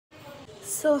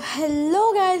So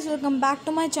hello guys, welcome back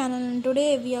to my channel, and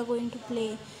today we are going to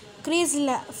play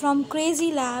from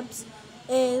Crazy Labs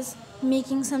is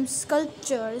making some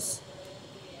sculptures.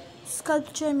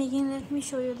 Sculpture making, let me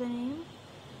show you the name.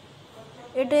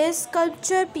 It is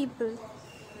Sculpture People.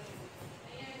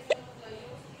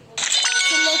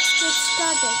 So let's get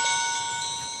started.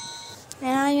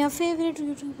 And I'm your favorite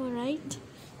YouTuber, right?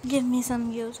 Give me some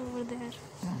views over there.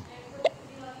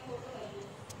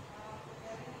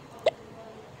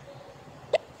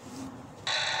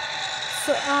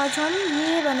 तो आज हम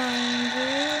ये बनाएंगे,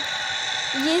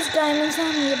 ये इस diamond से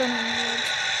हम ये बनाएंगे आज।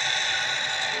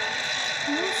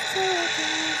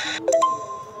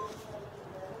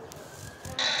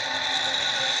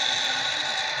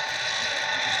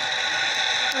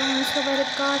 और हम इसको पहले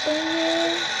काटेंगे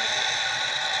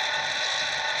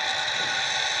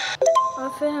और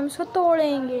फिर हम इसको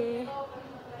तोड़ेंगे।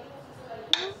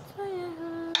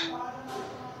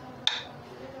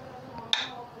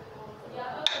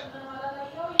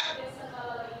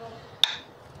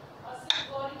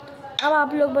 अब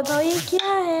आप लोग बताओ ये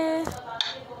क्या है?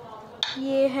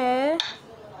 ये है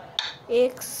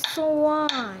एक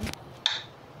स्वान।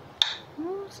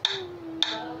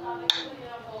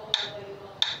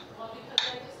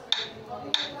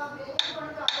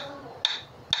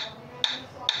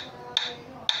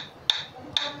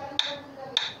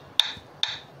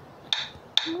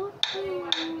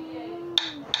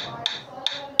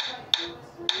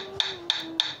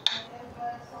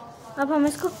 अब हम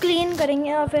इसको क्लीन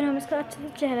करेंगे और फिर हम इसका अच्छे से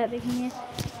चेहरा देखेंगे,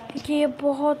 क्योंकि ये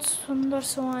बहुत सुंदर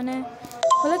स्वान है।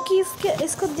 मतलब कि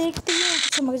इसको देखते ही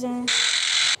चमक जाए।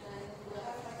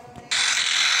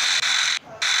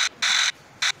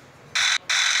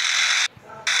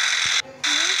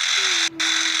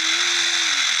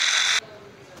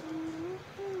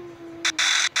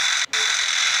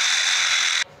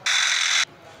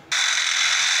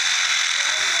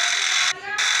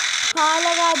 हाँ,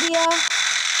 लगा दिया।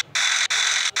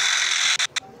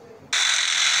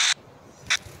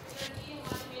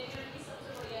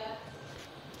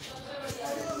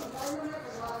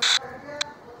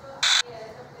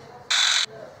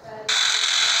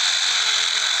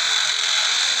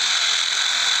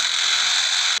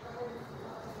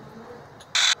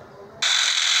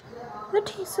 तो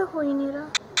ठीक से हो ही नहीं रहा।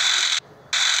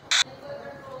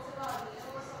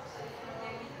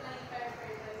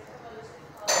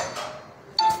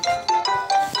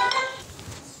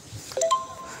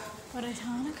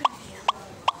 परेशान कर दिया।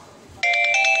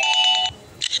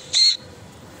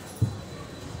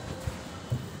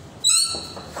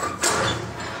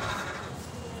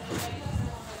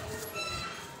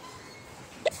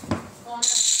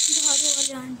 झाड़ू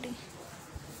वाली आंटी,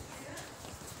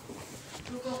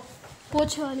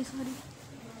 पोछे वाली, सॉरी।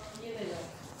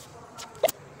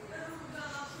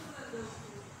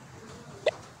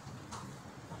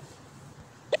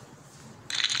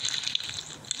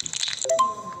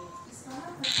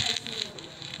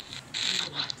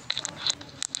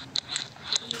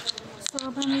 तो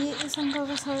अब हम ये इस अंकल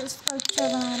का स्कल्पचर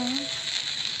बना रहे हैं।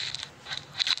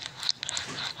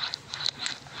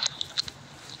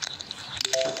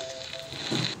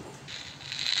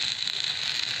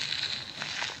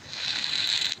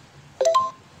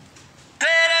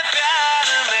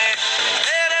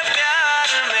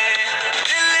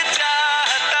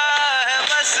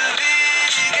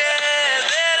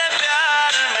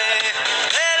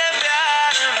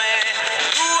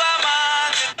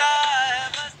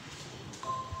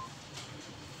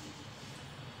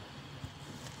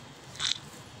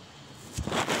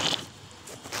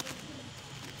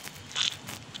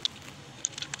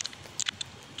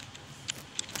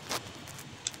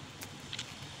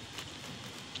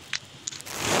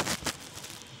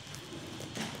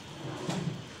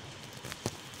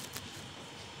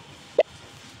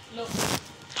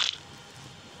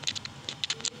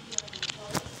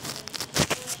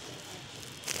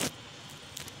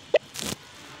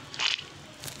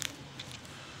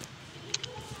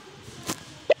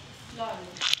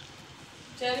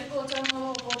 चेरी पोचा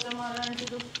मारा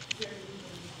तो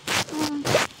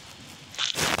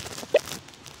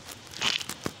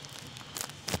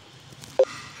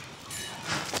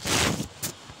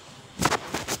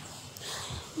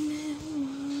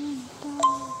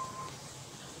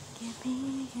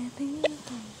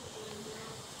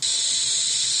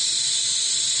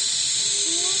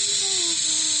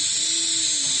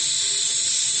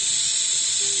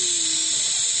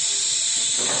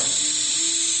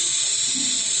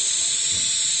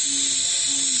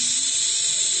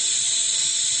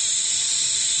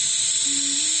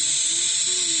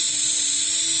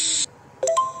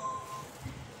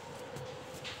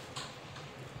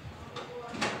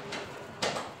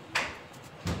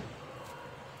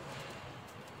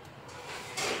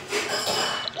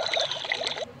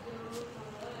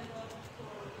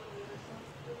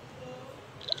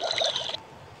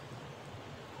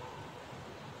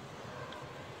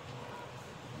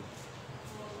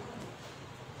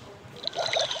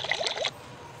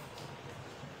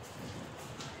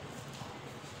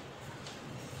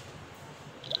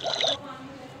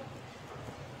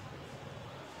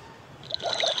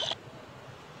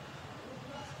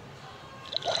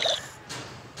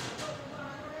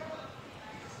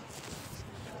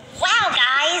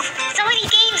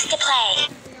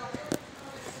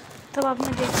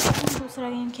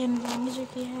दूसरा गेम खेलने जाएंगे जो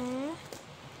कि है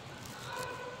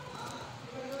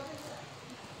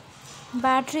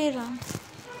बैटरी रन।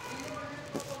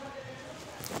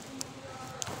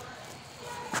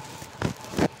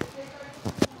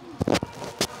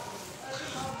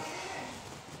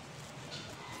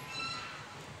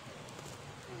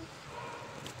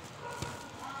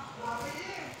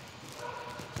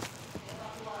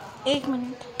 एक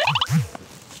मिनट,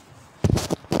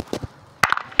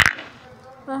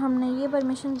 और हमने ये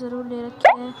परमिशन ज़रूर ले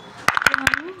रखी है कि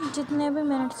हम जितने भी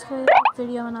मिनट्स का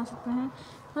वीडियो बना सकते हैं,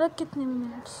 मतलब कितने भी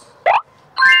मिनट्स।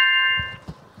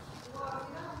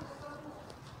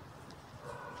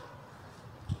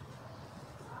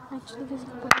 एक्चुअली किसी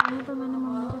को पता नहीं, पर मैंने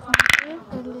मम्मी के फ़ोन पे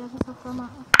कर लिया था सबका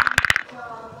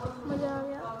मज़ा आ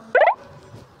गया।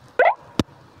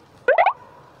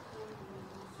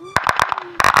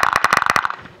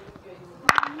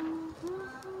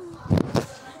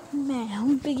 मैं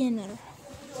हूँ बिगिनर,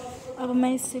 अब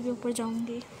मैं इससे भी ऊपर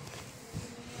जाऊंगी।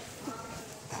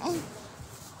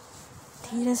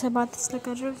 धीरे से बात इसलिए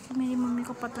कर रही हूँ कि मेरी मम्मी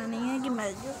को पता नहीं है कि मैं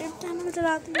यूट्यूब चैनल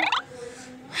चलाती हूँ।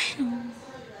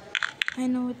 I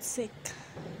know it's sick.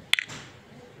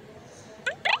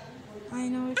 I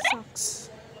know it sucks.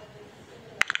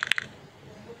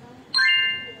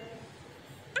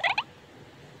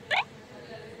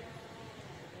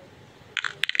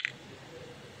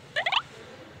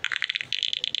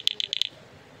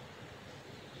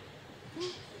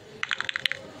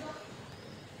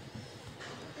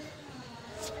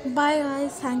 Bye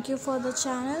guys, thank you for the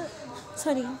channel.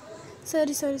 Sorry.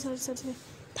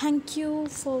 Thank you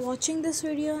for watching this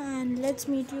video, and let's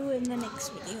meet you in the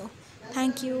next video.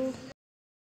 Thank you.